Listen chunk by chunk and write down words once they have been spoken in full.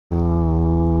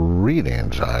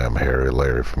Greetings, I am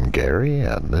Larry from Gary,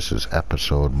 and this is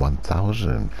episode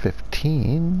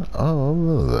 1015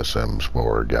 of the Sims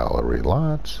 4 Gallery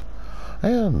Lots.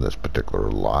 And this particular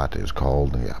lot is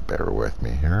called, bear with me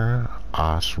here,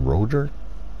 Ośrodek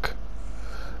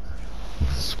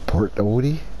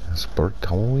Sportowy.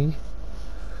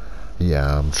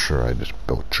 Yeah, I'm sure I just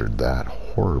butchered that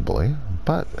horribly,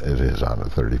 but it is on a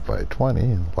 30 by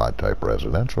 20 lot type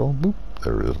residential. Boop.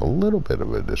 There is a little bit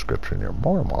of a description you're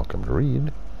more than welcome to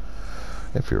read,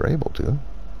 if you're able to.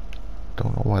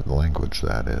 Don't know what language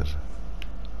that is,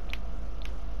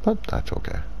 but that's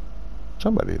okay.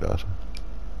 Somebody does.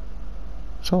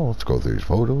 So let's go through these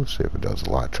photos, see if it does a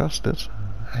lot justice,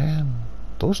 and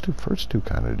those first two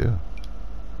kind of do.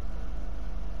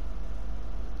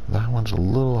 That one's a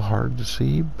little hard to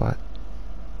see, but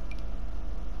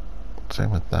same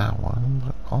with that one.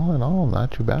 But all in all, not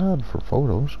too bad for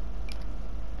photos.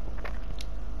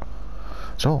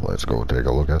 So let's go take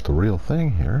a look at the real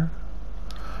thing here.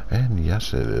 And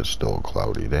yes, it is still a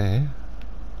cloudy day.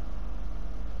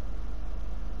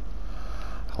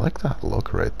 I like that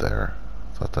look right there.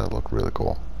 I thought that looked really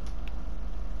cool.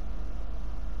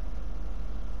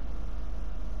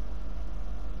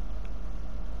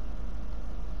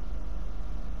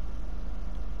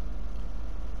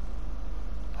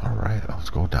 Alright,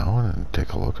 let's go down and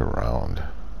take a look around.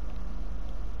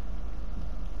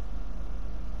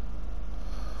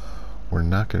 We're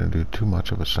not going to do too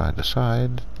much of a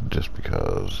side-to-side, just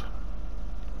because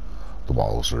the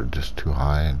walls are just too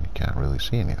high and you can't really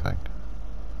see anything.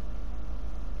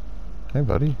 Hey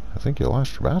buddy, I think you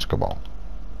lost your basketball.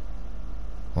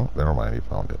 Oh, never mind, you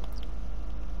found it.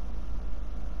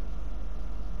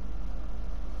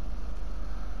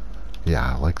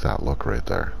 Yeah, I like that look right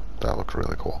there. That looks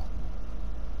really cool.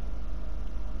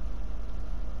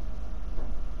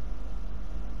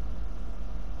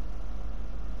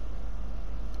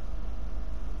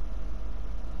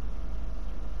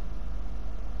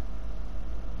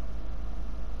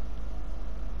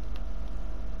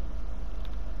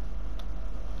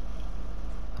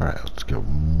 Alright, let's give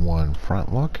one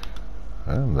front look,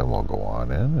 and then we'll go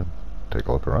on in and take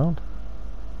a look around.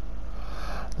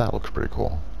 That looks pretty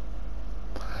cool.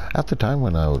 At the time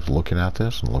when I was looking at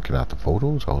this and looking at the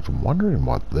photos, I was wondering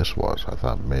what this was. I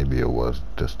thought maybe it was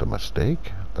just a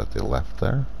mistake that they left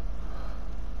there.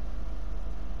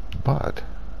 But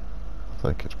I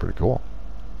think it's pretty cool.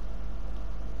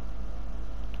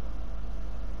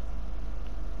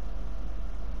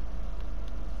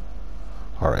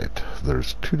 Alright,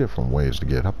 there's two different ways to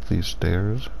get up these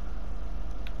stairs.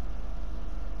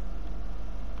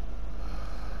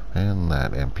 And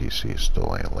that NPC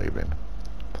still ain't leaving.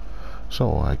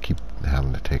 So I keep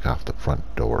having to take off the front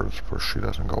doors for she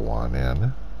doesn't go on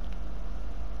in.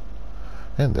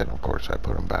 And then of course I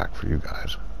put them back for you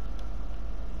guys.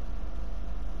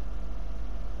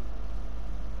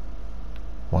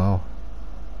 Wow,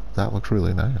 that looks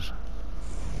really nice.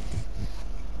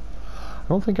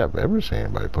 I don't think I've ever seen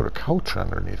anybody put a couch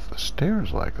underneath the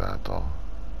stairs like that, though.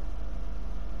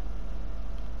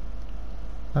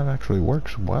 That actually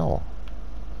works well.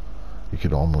 You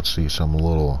could almost see some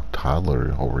little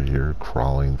toddler over here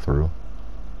crawling through.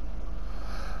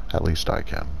 At least I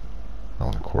can. I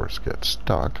don't, of course, get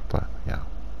stuck, but yeah,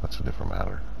 that's a different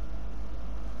matter.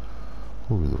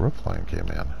 Ooh, the roof line came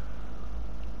in.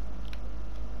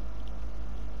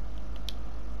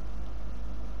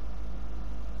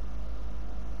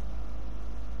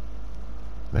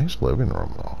 Nice living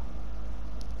room, though.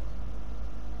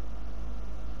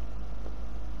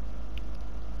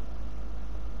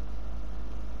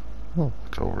 Oh,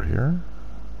 it's over here.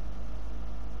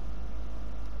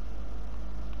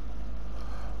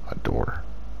 A door.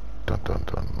 Dun dun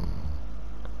dun.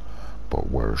 But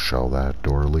where shall that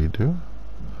door lead to?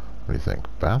 What do you think?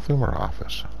 Bathroom or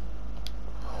office?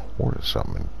 Or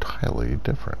something entirely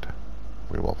different?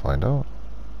 We will find out.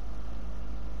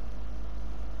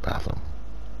 Bathroom.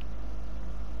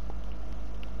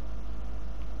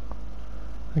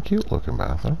 A cute looking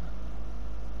bathroom.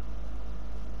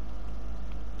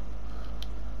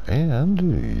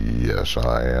 And yes,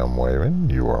 I am waving.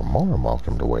 You are more than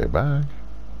welcome to wave back.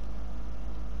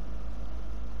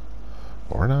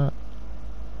 Or not.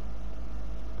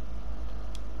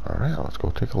 Alright, let's go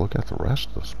take a look at the rest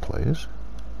of this place.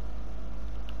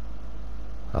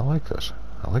 I like this.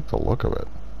 I like the look of it.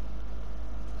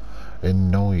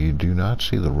 And no, you do not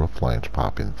see the roof lines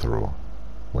popping through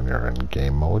when you're in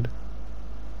game mode.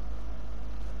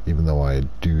 Even though I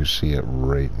do see it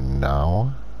right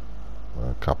now,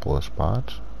 a couple of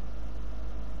spots.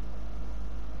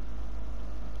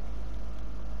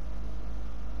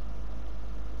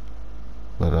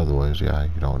 But otherwise, yeah,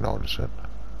 you don't notice it.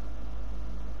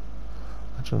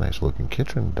 That's a nice looking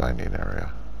kitchen dining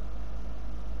area.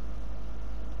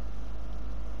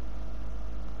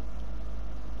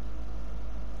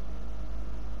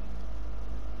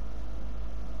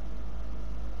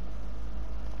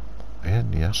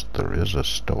 And yes, there is a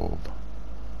stove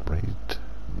right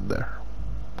there,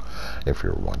 if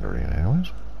you're wondering anyways.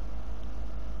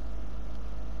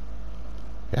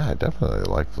 Yeah, I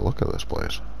definitely like the look of this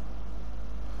place.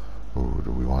 Ooh,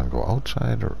 do we want to go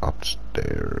outside or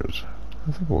upstairs?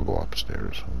 I think we'll go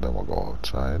upstairs, and then we'll go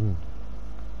outside.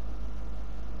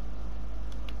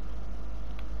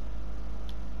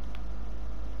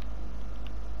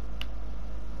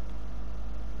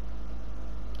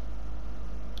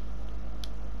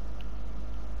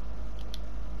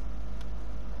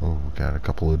 Oh, we got a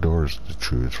couple of doors to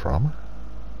choose from.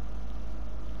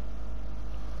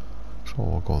 So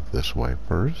we'll go this way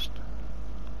first.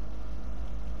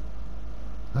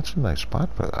 That's a nice spot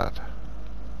for that.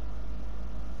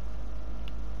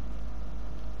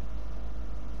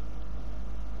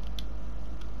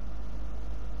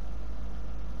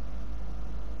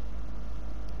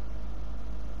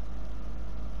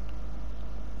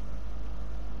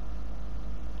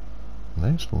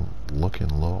 Nice looking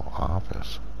little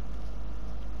office.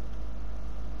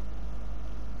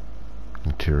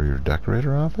 Interior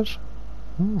decorator office?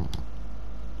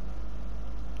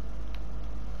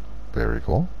 Very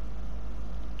cool.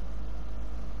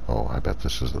 Oh, I bet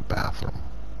this is the bathroom.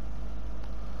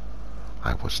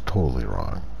 I was totally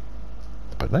wrong.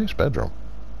 But nice bedroom.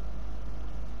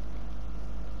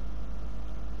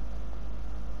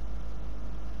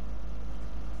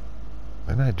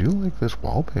 And I do like this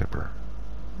wallpaper.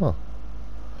 Huh.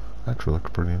 Actually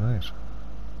looks pretty nice.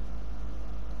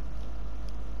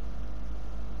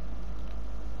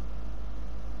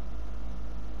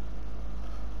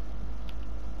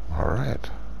 Alright.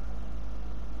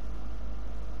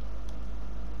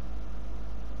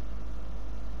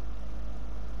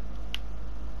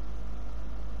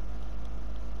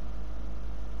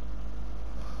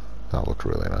 That looks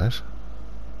really nice.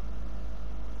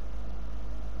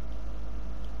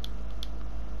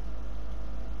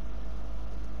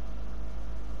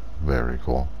 Very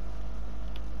cool.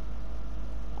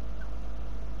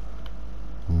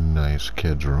 Nice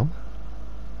kids' room.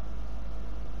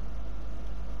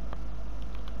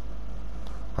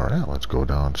 Alright, let's go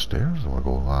downstairs and we'll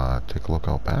go take a look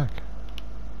out back.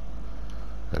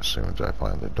 As soon as I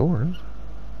find the doors.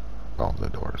 Found the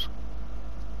doors.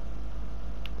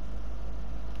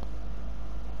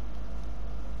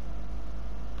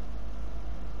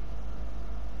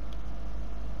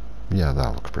 Yeah,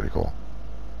 that looks pretty cool.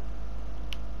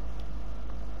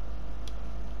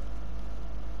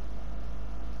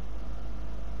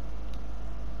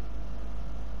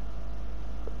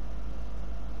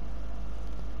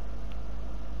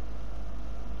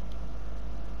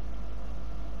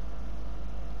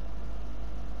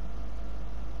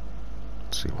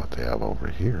 See what they have over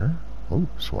here. Ooh,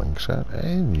 swing set.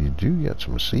 And you do get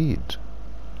some seeds.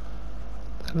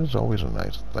 That is always a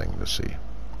nice thing to see.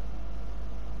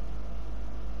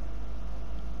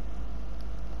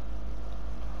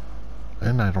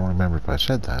 And I don't remember if I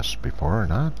said this before or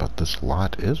not, but this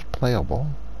lot is playable.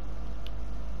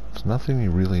 It's nothing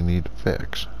you really need to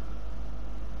fix.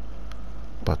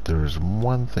 But there's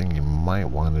one thing you might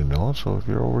want to know. So if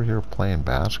you're over here playing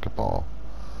basketball,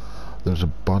 there's a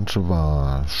bunch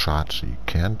of shots you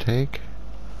can take,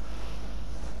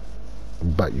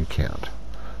 but you can't.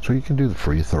 So you can do the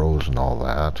free throws and all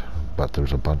that, but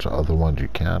there's a bunch of other ones you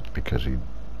can't because you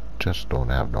just don't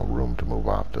have no room to move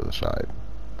off to the side.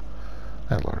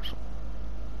 Handlers.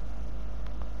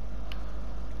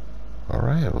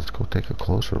 Alright, let's go take a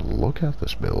closer look at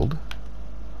this build.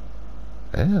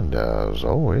 And as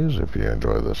always, if you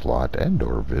enjoy this lot and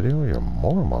or video, you're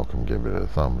more than welcome to give it a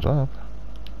thumbs up.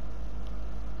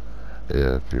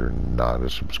 If you're not a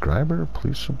subscriber,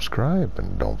 please subscribe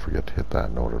and don't forget to hit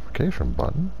that notification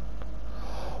button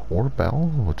or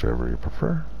bell, whichever you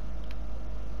prefer.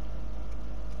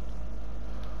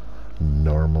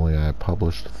 Normally I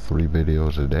publish 3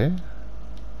 videos a day.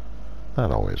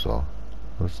 Not always though.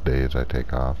 Those days I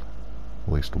take off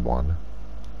at least 1.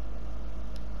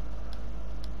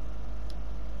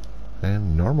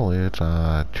 And normally it's 2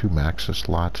 Maxis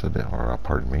lots a day, or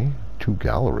pardon me, 2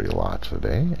 gallery lots a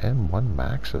day and 1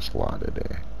 Maxis lot a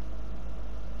day.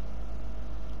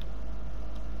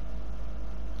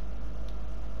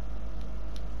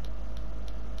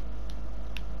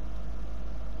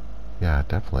 Yeah, I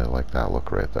definitely like that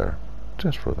look right there,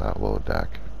 just for that little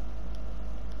deck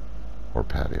or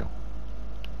patio.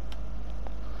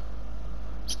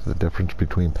 The difference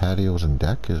between patios and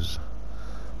deck is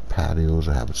patios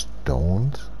have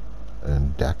stones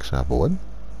and decks have wood.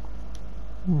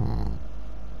 I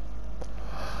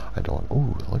don't...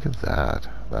 Ooh, look at that.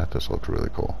 That just looks really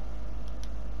cool.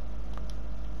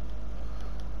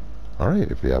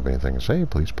 Alright, if you have anything to say,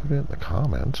 please put it in the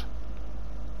comments.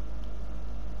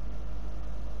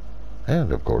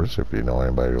 And, of course, if you know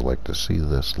anybody who would like to see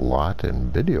this lot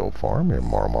in video form, you're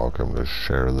more than welcome to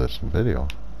share this video.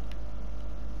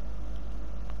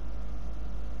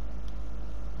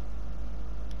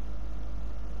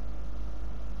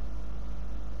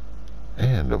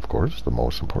 And, of course, the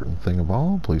most important thing of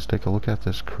all, please take a look at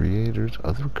this creator's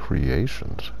other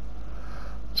creations.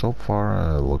 So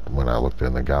far, when I looked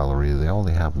in the gallery, they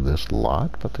only have this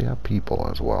lot, but they have people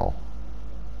as well.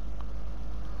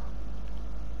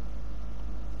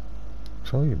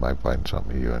 So you might find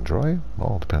something you enjoy.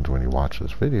 Well, it depends when you watch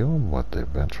this video and what they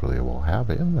eventually will have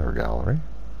in their gallery.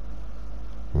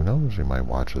 Who knows, you might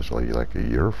watch this like a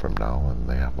year from now and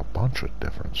they have a bunch of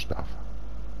different stuff.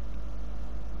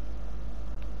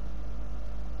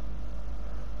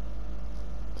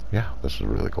 Yeah, this is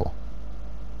really cool.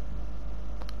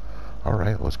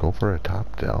 Alright, let's go for a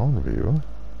top-down view.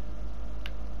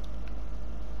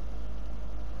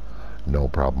 No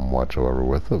problem whatsoever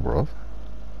with the roof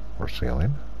or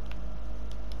ceiling.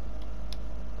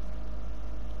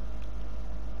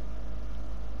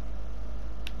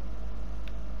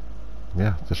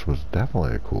 Yeah, this was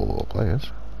definitely a cool little place.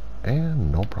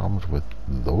 And no problems with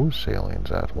those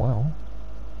ceilings as well.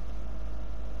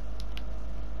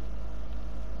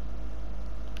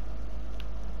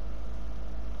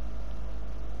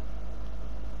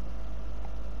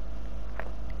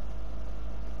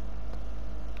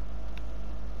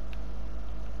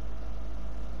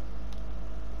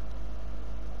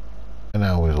 And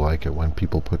I always like it when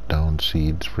people put down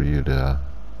seeds for you to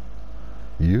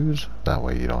use. That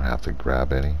way you don't have to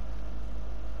grab any.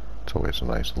 It's always a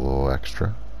nice little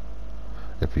extra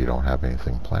if you don't have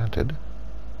anything planted.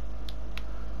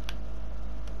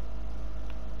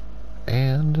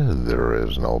 And there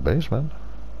is no basement.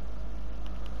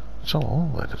 So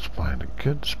let us find a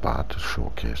good spot to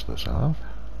showcase this off.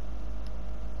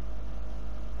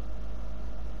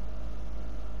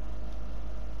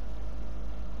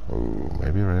 Ooh,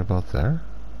 maybe right about there.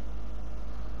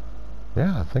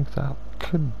 Yeah, I think that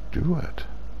could do it.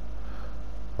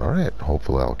 Alright,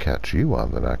 hopefully I'll catch you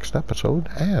on the next episode,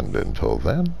 and until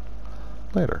then,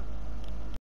 later.